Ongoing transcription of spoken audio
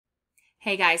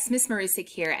Hey guys, Miss Marusik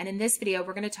here, and in this video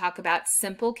we're going to talk about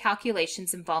simple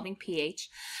calculations involving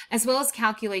pH, as well as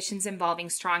calculations involving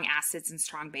strong acids and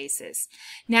strong bases.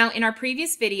 Now, in our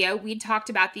previous video, we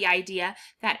talked about the idea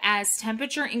that as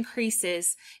temperature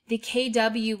increases, the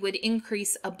Kw would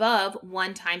increase above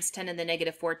 1 times 10 to the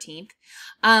negative 14th.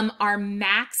 Our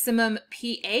maximum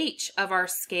pH of our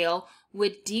scale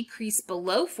would decrease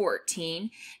below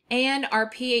 14, and our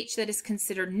pH that is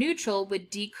considered neutral would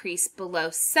decrease below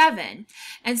 7.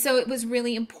 And so it was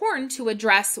really important to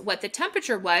address what the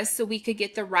temperature was so we could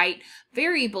get the right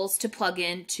variables to plug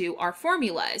into our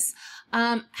formulas.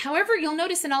 However, you'll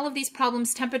notice in all of these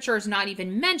problems, temperature is not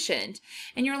even mentioned.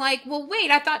 And you're like, well, wait,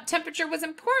 I thought temperature was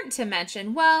important to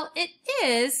mention. Well, it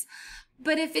is.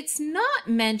 But if it's not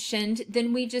mentioned,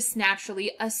 then we just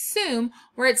naturally assume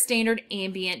we're at standard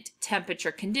ambient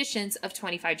temperature conditions of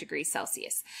 25 degrees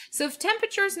Celsius. So if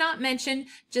temperature is not mentioned,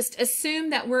 just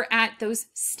assume that we're at those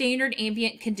standard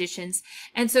ambient conditions.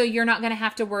 And so you're not going to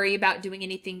have to worry about doing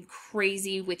anything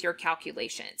crazy with your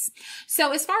calculations.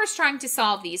 So as far as trying to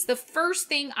solve these, the first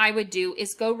thing I would do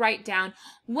is go write down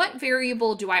what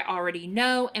variable do I already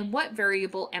know and what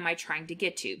variable am I trying to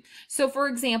get to. So for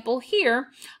example, here,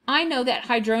 I know that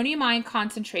hydronium ion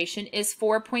concentration is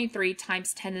 4.3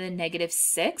 times 10 to the negative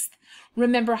 6th.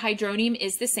 Remember, hydronium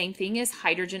is the same thing as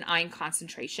hydrogen ion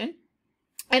concentration.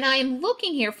 And I am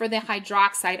looking here for the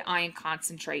hydroxide ion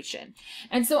concentration.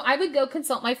 And so I would go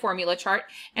consult my formula chart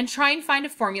and try and find a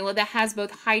formula that has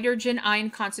both hydrogen ion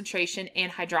concentration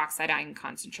and hydroxide ion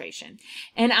concentration.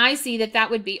 And I see that that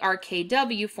would be our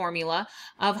Kw formula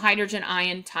of hydrogen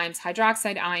ion times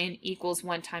hydroxide ion equals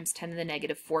 1 times 10 to the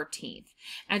negative 14th.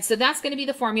 And so that's going to be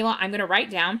the formula I'm going to write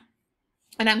down.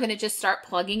 And I'm going to just start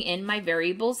plugging in my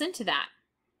variables into that.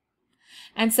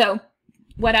 And so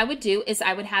what I would do is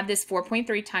I would have this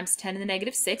 4.3 times 10 to the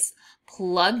negative 6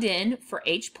 plugged in for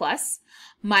H+.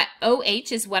 My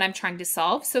OH is what I'm trying to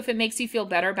solve. So if it makes you feel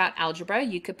better about algebra,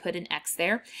 you could put an X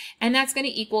there. And that's going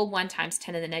to equal 1 times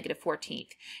 10 to the negative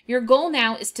 14th. Your goal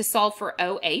now is to solve for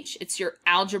OH. It's your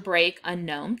algebraic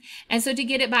unknown. And so to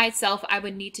get it by itself, I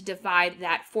would need to divide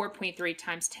that 4.3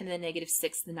 times 10 to the negative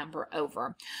 6th number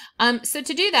over. So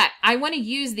to do that, I want to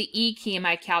use the E key in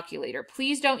my calculator.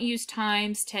 Please don't use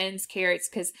times, tens, carats,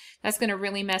 because that's going to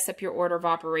really mess up your order of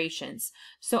operations.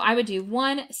 So I would do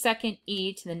 1 second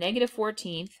E to the negative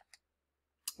 14th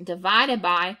divided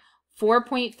by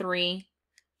 4.3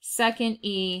 second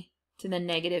E to the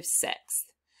negative 6th.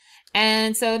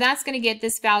 And so that's going to get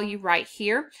this value right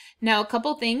here. Now, a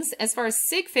couple things. As far as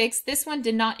Sig Figs, this one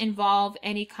did not involve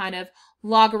any kind of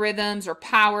logarithms or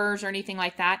powers or anything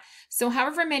like that. So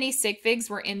however many Sig Figs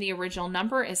were in the original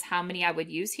number is how many I would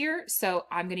use here. So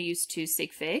I'm going to use 2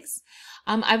 Sig Figs.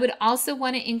 I would also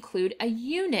want to include a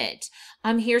unit.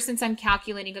 Here, since I'm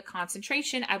calculating a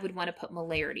concentration, I would want to put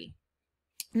molarity.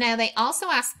 Now, they also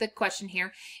ask the question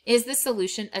here, is the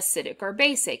solution acidic or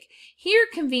basic? Here,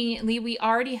 conveniently, we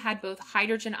already had both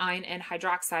hydrogen ion and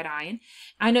hydroxide ion.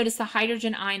 I notice the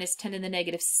hydrogen ion is 10 to the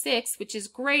negative 6, which is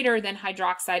greater than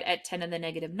hydroxide at 10 to the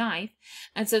negative 9th.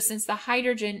 And so since the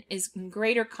hydrogen is in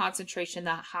greater concentration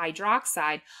than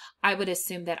hydroxide, I would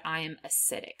assume that I am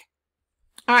acidic.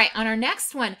 All right, on our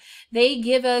next one, they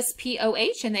give us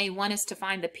POH and they want us to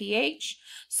find the pH.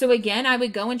 So again, I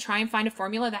would go and try and find a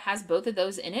formula that has both of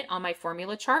those in it on my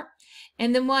formula chart.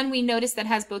 And the one we notice that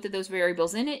has both of those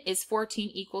variables in it is 14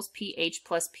 equals pH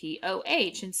plus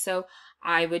POH. And so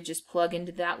I would just plug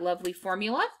into that lovely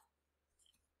formula.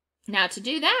 Now to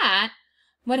do that,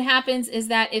 what happens is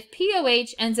that if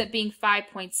POH ends up being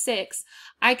 5.6,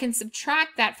 I can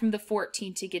subtract that from the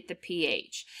 14 to get the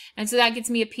pH. And so that gets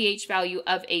me a pH value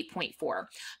of 8.4.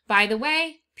 By the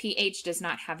way, pH does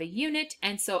not have a unit,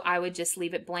 and so I would just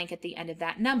leave it blank at the end of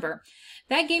that number.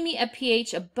 That gave me a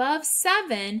pH above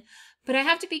 7, but I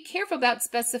have to be careful about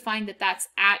specifying that that's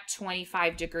at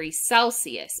 25 degrees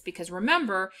Celsius, because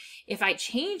remember, if I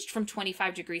changed from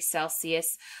 25 degrees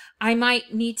Celsius, I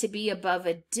might need to be above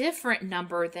a different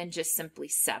number than just simply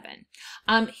 7.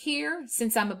 Here,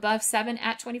 since I'm above 7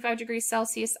 at 25 degrees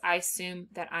Celsius, I assume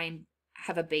that I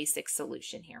have a basic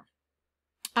solution here.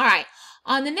 All right,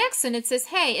 on the next one, it says,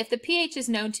 hey, if the pH is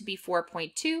known to be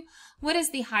 4.2, what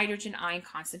is the hydrogen ion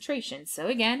concentration? So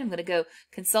again, I'm going to go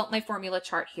consult my formula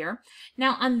chart here.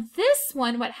 Now on this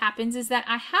one, what happens is that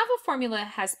I have a formula that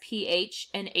has pH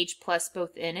and H plus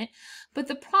both in it. But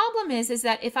the problem is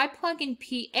that if I plug in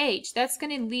pH, that's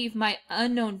going to leave my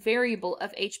unknown variable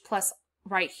of H plus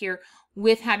right here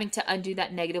with having to undo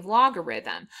that negative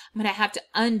logarithm. I'm going to have to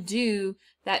undo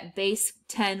that base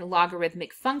 10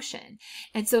 logarithmic function.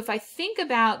 And so if I think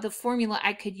about the formula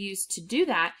I could use to do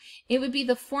that, it would be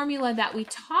the formula that we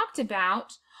talked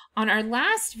about on our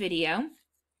last video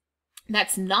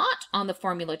that's not on the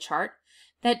formula chart,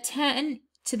 that 10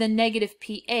 to the negative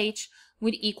pH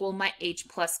would equal my H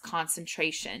plus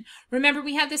concentration. Remember,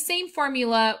 we have the same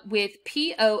formula with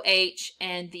POH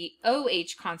and the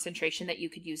OH concentration that you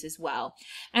could use as well.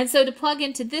 And so to plug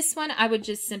into this one, I would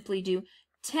just simply do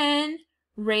 10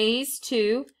 raised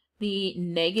to the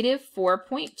negative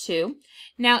 4.2.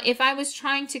 Now, if I was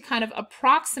trying to kind of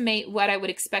approximate what I would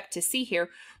expect to see here,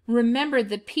 remember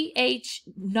the pH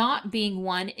not being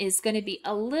 1 is going to be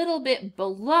a little bit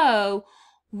below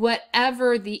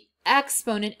whatever the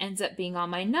exponent ends up being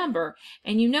on my number.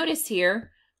 And you notice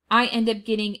here, I end up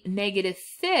getting negative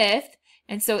fifth.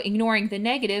 And so ignoring the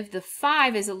negative, the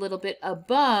 5 is a little bit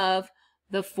above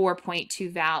the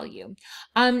 4.2 value.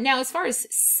 Now, as far as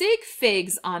Sig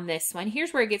Figs on this one,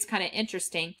 here's where it gets kind of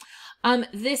interesting.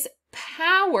 This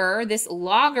power, this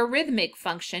logarithmic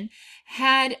function,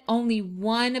 had only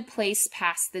one place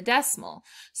past the decimal.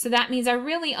 So that means I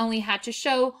really only had to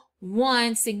show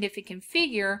one significant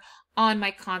figure on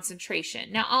my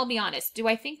concentration. Now, I'll be honest, do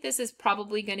I think this is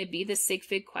probably going to be the Sig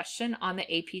Fig question on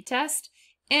the AP test?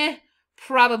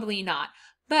 Probably not.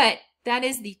 But that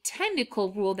is the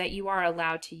technical rule that you are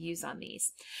allowed to use on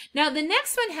these. Now, the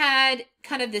next one had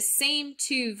kind of the same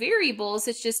two variables.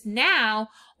 It's just now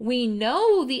we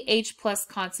know the H plus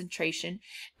concentration,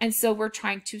 and so we're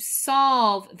trying to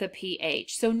solve the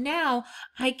pH. So now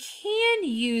I can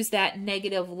use that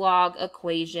negative log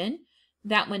equation.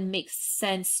 That one makes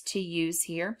sense to use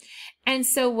here. And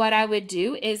so what I would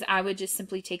do is I would just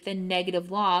simply take the negative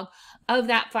log of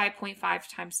that 5.5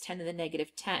 times 10 to the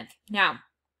negative 10th. Now,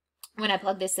 when I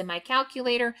plug this in my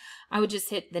calculator, I would just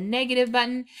hit the negative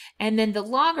button, and then the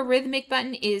logarithmic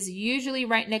button is usually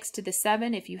right next to the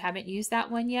 7 if you haven't used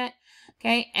that one yet.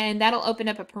 Okay, and that'll open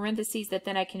up a parentheses that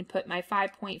then I can put my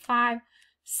 5.5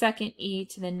 second e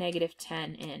to the negative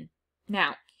 10 in.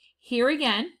 Now, here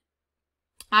again,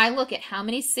 I look at how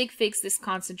many Sig Figs this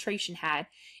concentration had.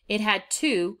 It had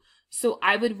 2, so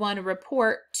I would want to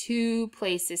report 2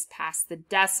 places past the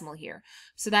decimal here.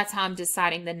 So that's how I'm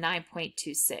deciding the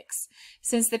 9.26.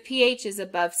 Since the pH is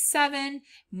above 7,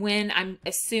 when I'm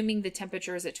assuming the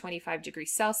temperature is at 25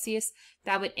 degrees Celsius,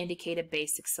 that would indicate a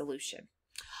basic solution.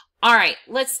 All right,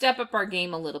 let's step up our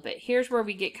game a little bit. Here's where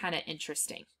we get kind of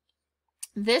interesting.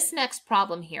 This next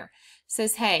problem here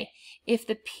says, hey, if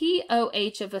the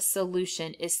pOH of a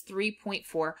solution is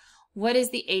 3.4, what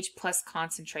is the H plus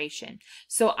concentration?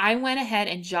 So I went ahead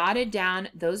and jotted down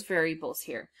those variables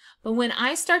here. But when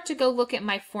I start to go look at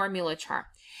my formula chart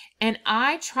and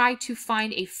I try to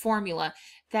find a formula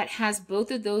that has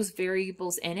both of those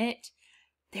variables in it,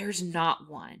 there's not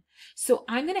one. So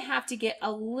I'm going to have to get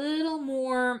a little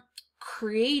more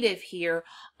creative here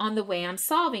on the way I'm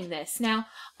solving this. Now,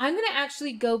 I'm going to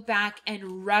actually go back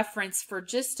and reference for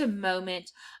just a moment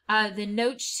the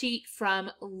note sheet from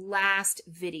last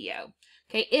video.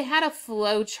 Okay, it had a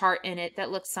flow chart in it that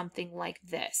looked something like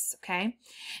this. Okay,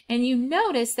 and you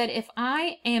notice that if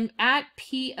I am at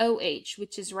pOH,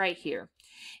 which is right here,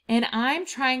 and I'm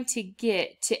trying to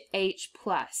get to H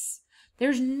plus,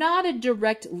 there's not a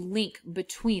direct link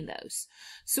between those.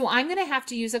 So I'm going to have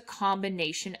to use a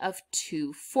combination of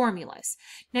 2 formulas.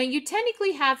 Now, you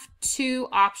technically have 2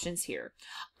 options here.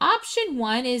 Option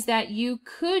 1 is that you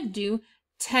could do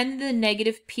 10 to the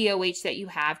negative pOH that you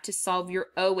have to solve your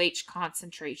OH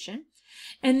concentration.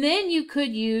 And then you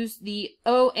could use the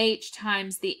OH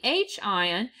times the H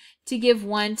ion to give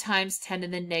 1 times 10 to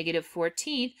the negative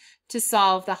 14th to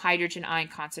solve the hydrogen ion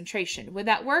concentration. Would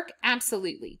that work?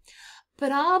 Absolutely.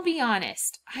 But I'll be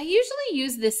honest, I usually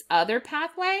use this other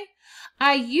pathway.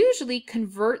 I usually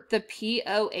convert the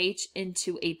pOH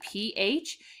into a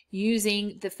pH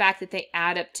using the fact that they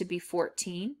add up to be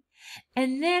 14.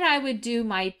 And then I would do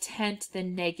my 10 to the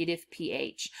negative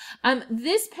pH.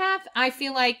 This path, I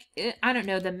feel like, I don't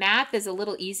know, the math is a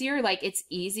little easier. Like, it's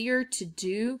easier to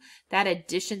do that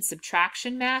addition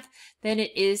subtraction math than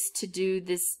it is to do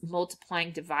this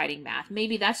multiplying dividing math.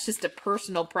 Maybe that's just a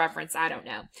personal preference. I don't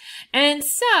know. And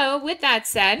so with that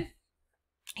said,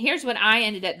 here's what I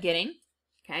ended up getting.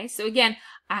 Okay, so again,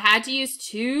 I had to use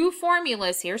 2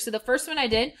 formulas here. So the first one I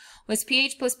did was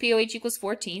pH plus pOH equals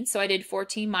 14. So I did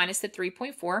 14 minus the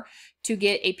 3.4 to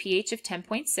get a pH of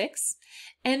 10.6.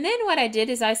 And then what I did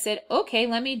is I said, okay,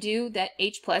 let me do that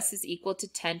H plus is equal to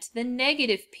 10 to the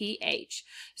negative pH.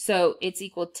 So it's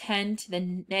equal 10 to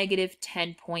the negative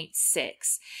 10.6.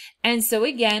 And so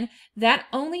again, that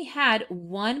only had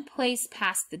 1 place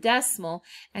past the decimal.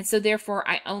 And so therefore,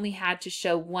 I only had to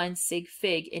show 1 Sig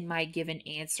Fig in my given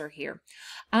answer here.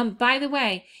 By the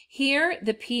way, here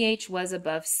the pH was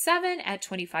above 7 at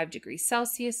 25 degrees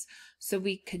Celsius. So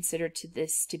we consider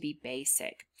this to be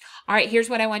basic. All right, here's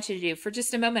what I want you to do. For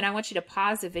just a moment, I want you to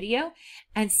pause the video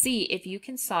and see if you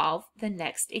can solve the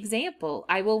next example.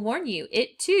 I will warn you,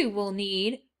 it too will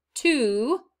need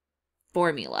 2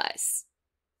 formulas.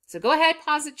 So go ahead,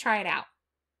 pause it, try it out.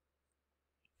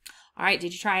 All right,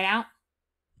 did you try it out?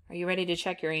 Are you ready to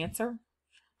check your answer?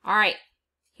 All right,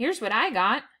 here's what I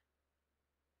got.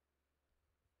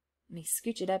 Let me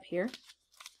scooch it up here.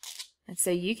 And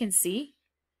so you can see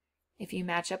if you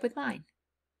match up with mine.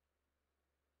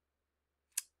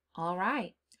 All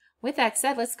right. With that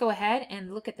said, let's go ahead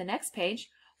and look at the next page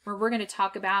where we're going to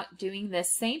talk about doing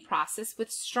this same process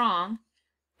with strong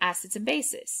acids and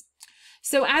bases.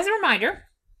 So as a reminder,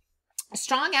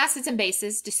 strong acids and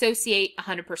bases dissociate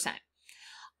 100%.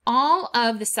 All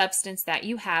of the substance that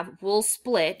you have will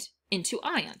split into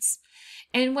ions.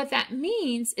 And what that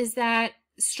means is that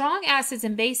strong acids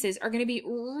and bases are going to be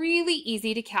really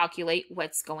easy to calculate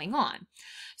what's going on.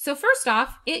 So first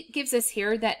off, it gives us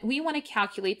here that we want to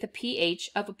calculate the pH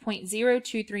of a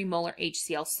 0.023 molar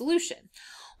HCl solution.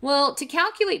 Well, to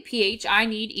calculate pH, I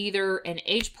need either an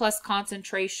H+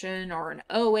 concentration or an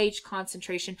OH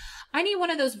concentration. I need one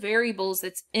of those variables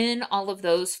that's in all of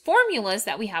those formulas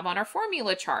that we have on our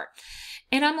formula chart.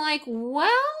 And I'm like, well,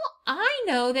 I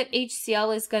know that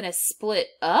HCl is going to split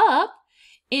up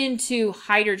into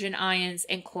hydrogen ions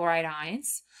and chloride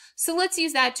ions. So let's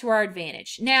use that to our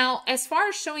advantage. Now, as far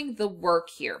as showing the work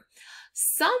here,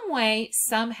 some way,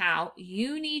 somehow,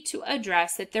 you need to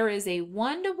address that there is a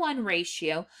 1-to-1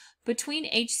 ratio between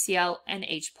HCl and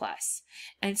H+.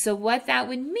 And so what that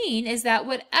would mean is that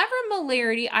whatever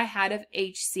molarity I had of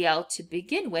HCl to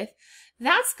begin with,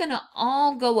 that's going to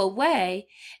all go away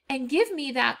and give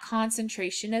me that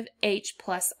concentration of H+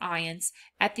 ions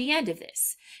at the end of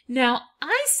this. Now,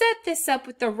 I set this up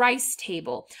with the rice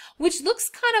table, which looks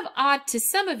kind of odd to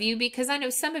some of you because I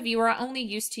know some of you are only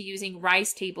used to using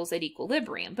rice tables at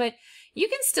equilibrium, but you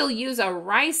can still use a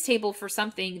rice table for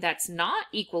something that's not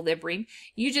equilibrium.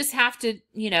 You just have to,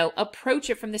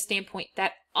 approach it from the standpoint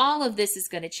that all of this is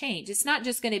going to change. It's not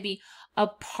just going to be a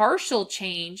partial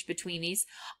change between these.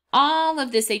 All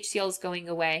of this HCl is going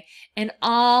away, and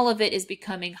all of it is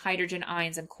becoming hydrogen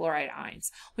ions and chloride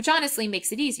ions, which honestly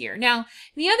makes it easier. Now,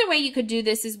 the other way you could do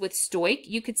this is with stoich.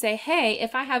 You could say, hey,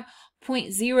 if I have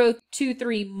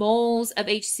 0.023 moles of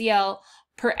HCl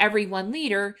per every 1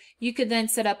 liter, you could then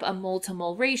set up a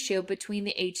mole-to-mole ratio between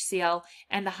the HCl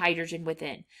and the hydrogen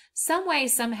within. Some way,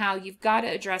 somehow, you've got to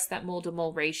address that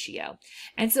mole-to-mole ratio.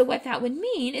 And so what that would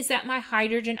mean is that my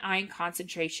hydrogen ion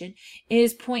concentration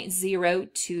is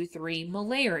 0.023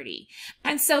 molarity.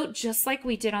 And so just like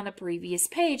we did on the previous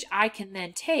page, I can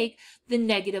then take the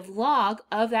negative log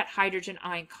of that hydrogen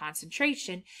ion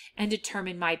concentration and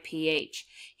determine my pH.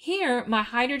 Here, my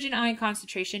hydrogen ion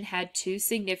concentration had 2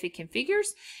 significant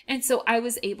figures, and so I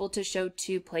was able to show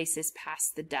 2 places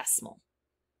past the decimal.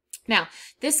 Now,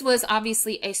 this was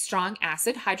obviously a strong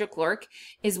acid. Hydrochloric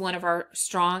is one of our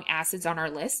strong acids on our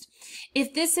list.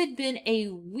 If this had been a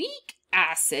weak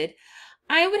acid,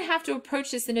 I would have to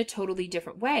approach this in a totally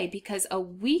different way because a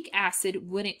weak acid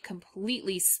wouldn't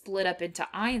completely split up into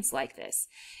ions like this.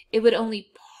 It would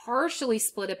only partially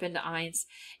split up into ions,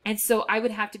 and so I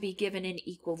would have to be given an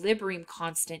equilibrium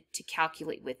constant to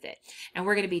calculate with it. And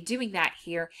we're going to be doing that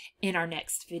here in our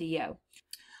next video.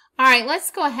 All right,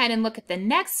 let's go ahead and look at the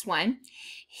next one.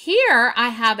 Here I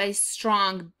have a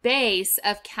strong base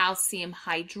of calcium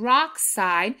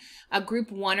hydroxide, a group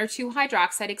 1 or 2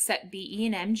 hydroxide except Be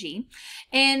and Mg,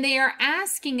 and they are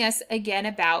asking us again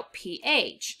about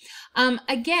pH.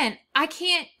 Again, I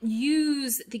can't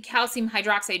use the calcium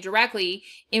hydroxide directly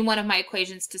in one of my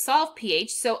equations to solve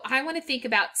pH, so I want to think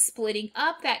about splitting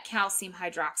up that calcium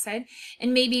hydroxide,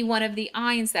 and maybe one of the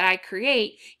ions that I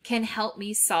create can help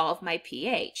me solve my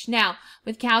pH. Now,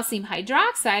 with calcium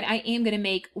hydroxide, I am going to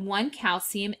make 1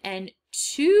 calcium and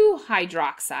 2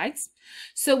 hydroxides.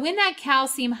 So when that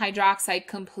calcium hydroxide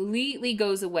completely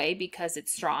goes away because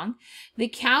it's strong, the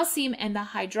calcium and the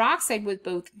hydroxide would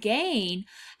both gain.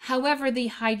 However, the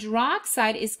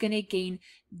hydroxide is going to gain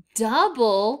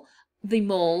double the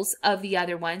moles of the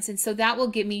other ones, and so that will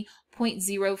give me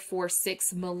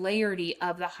 0.046 molarity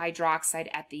of the hydroxide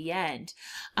at the end.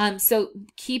 So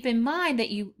keep in mind that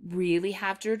you really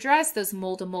have to address those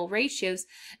mole-to-mole ratios,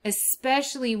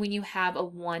 especially when you have a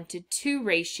 1-to-2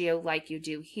 ratio like you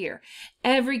do here.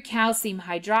 Every calcium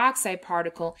hydroxide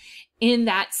particle in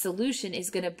that solution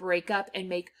is going to break up and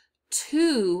make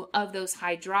 2 of those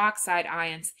hydroxide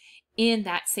ions in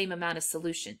that same amount of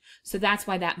solution. So that's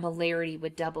why that molarity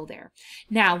would double there.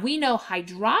 Now, we know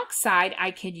hydroxide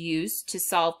I could use to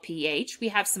solve pH. We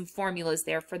have some formulas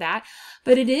there for that,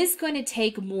 but it is going to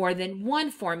take more than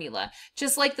one formula.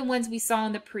 Just like the ones we saw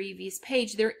on the previous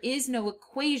page, there is no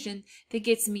equation that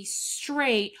gets me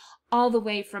straight all the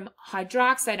way from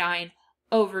hydroxide ion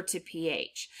over to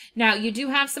pH. Now, you do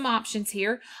have some options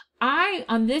here. I,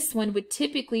 on this one, would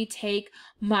typically take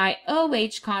my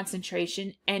OH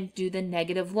concentration and do the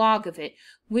negative log of it,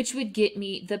 which would get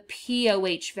me the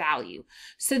POH value.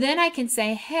 So then I can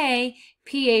say, hey,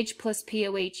 pH plus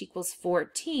POH equals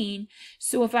 14.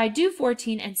 So if I do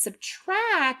 14 and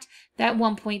subtract that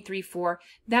 1.34,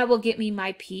 that will get me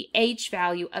my pH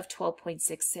value of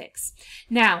 12.66.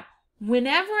 Now,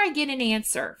 whenever I get an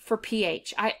answer for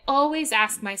pH, I always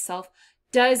ask myself,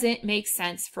 does it make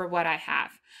sense for what I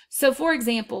have? So for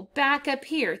example, back up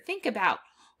here, think about,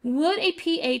 would a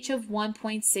pH of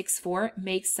 1.64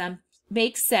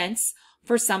 make sense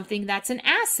for something that's an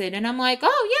acid? And I'm like,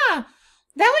 oh yeah,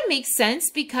 that would make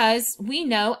sense because we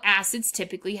know acids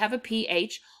typically have a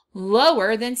pH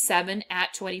lower than 7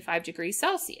 at 25 degrees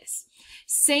Celsius.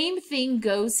 Same thing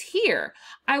goes here.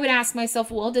 I would ask myself,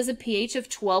 well, does a pH of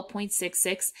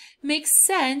 12.66 make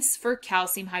sense for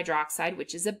calcium hydroxide,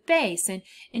 which is a base? And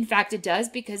in fact, it does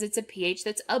because it's a pH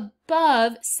that's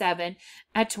above 7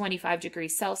 at 25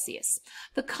 degrees Celsius.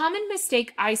 The common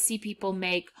mistake I see people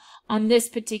make on this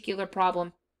particular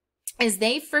problem is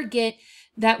they forget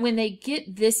that when they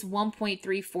get this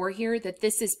 1.34 here, that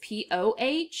this is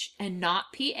POH and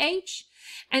not pH.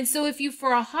 And so if you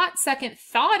for a hot second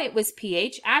thought it was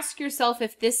pH, ask yourself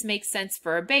if this makes sense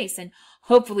for a base. And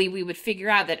hopefully we would figure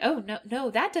out that, oh, no,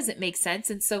 that doesn't make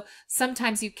sense. And so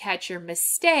sometimes you catch your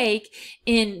mistake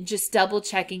in just double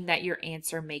checking that your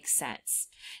answer makes sense.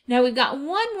 Now we've got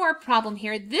one more problem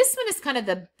here. This one is kind of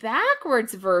the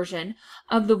backwards version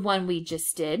of the one we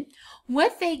just did.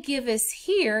 What they give us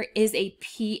here is a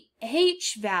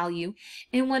pH value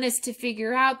and want us to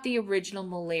figure out the original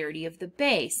molarity of the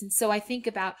base. And so I think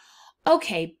about,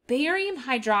 okay, barium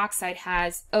hydroxide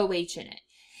has OH in it.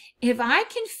 If I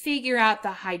can figure out the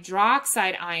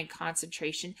hydroxide ion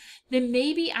concentration, then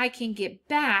maybe I can get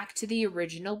back to the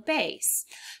original base.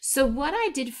 So what I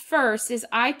did first is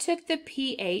I took the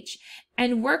pH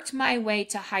and worked my way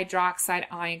to hydroxide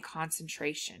ion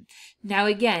concentration. Now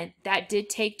again, that did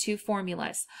take two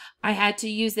formulas. I had to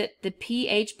use it, the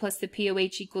pH plus the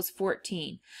POH equals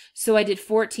 14. So I did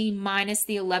 14 minus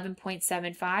the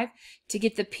 11.75 to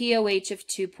get the POH of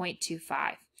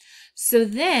 2.25. So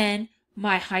then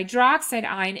my hydroxide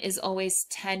ion is always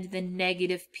 10 to the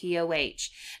negative POH.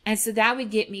 And so that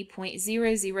would get me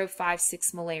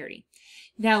 0.0056 molarity.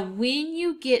 Now, when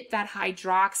you get that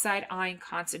hydroxide ion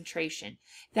concentration,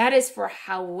 that is for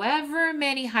however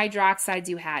many hydroxides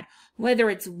you had, whether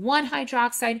it's 1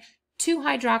 hydroxide, 2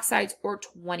 hydroxides, or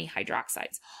 20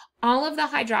 hydroxides. All of the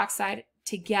hydroxide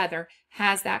together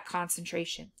has that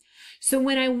concentration. So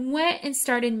when I went and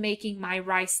started making my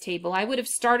rice table, I would have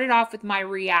started off with my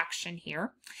reaction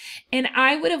here, and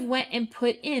I would have went and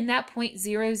put in that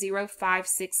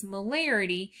 0.0056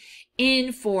 molarity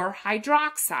in for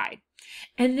hydroxide.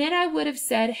 And then I would have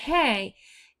said, hey,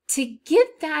 to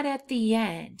get that at the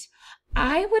end,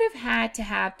 I would have had to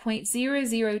have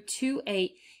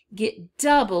 0.0028 get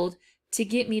doubled to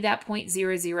get me that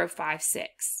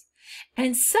 0.0056.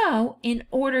 And so, in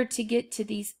order to get to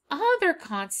these other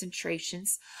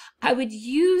concentrations, I would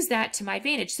use that to my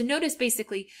advantage. So notice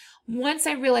basically, once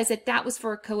I realized that that was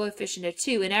for a coefficient of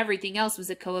 2 and everything else was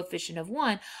a coefficient of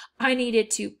 1, I needed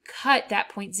to cut that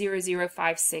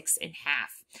 0.0056 in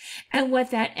half. And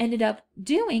what that ended up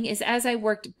doing is as I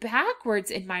worked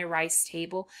backwards in my rice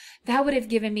table, that would have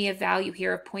given me a value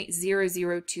here of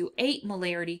 0.0028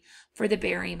 molarity for the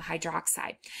barium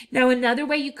hydroxide. Now, another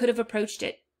way you could have approached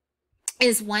it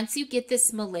is once you get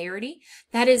this molarity,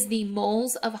 that is the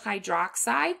moles of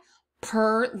hydroxide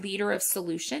per liter of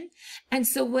solution. And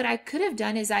so what I could have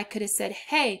done is I could have said,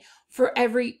 hey, for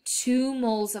every 2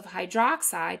 moles of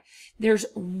hydroxide, there's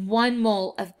 1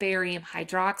 mole of barium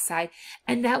hydroxide,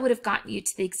 and that would have gotten you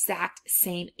to the exact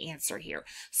same answer here.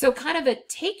 So kind of a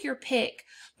take your pick,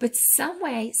 but some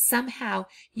way, somehow,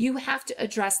 you have to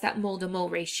address that mole to mole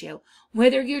ratio,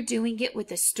 whether you're doing it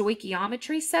with a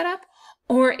stoichiometry setup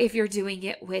or if you're doing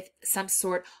it with some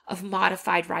sort of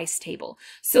modified rice table.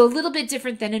 So a little bit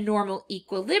different than a normal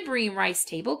equilibrium rice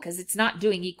table because it's not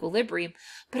doing equilibrium,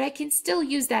 but I can still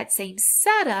use that same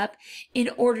setup in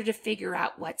order to figure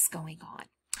out what's going on.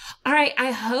 All right,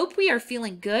 I hope we are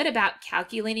feeling good about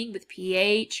calculating with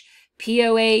pH,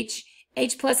 POH,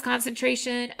 H plus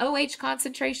concentration, OH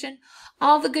concentration,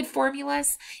 all the good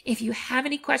formulas. If you have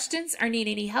any questions or need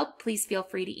any help, please feel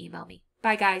free to email me.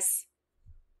 Bye, guys.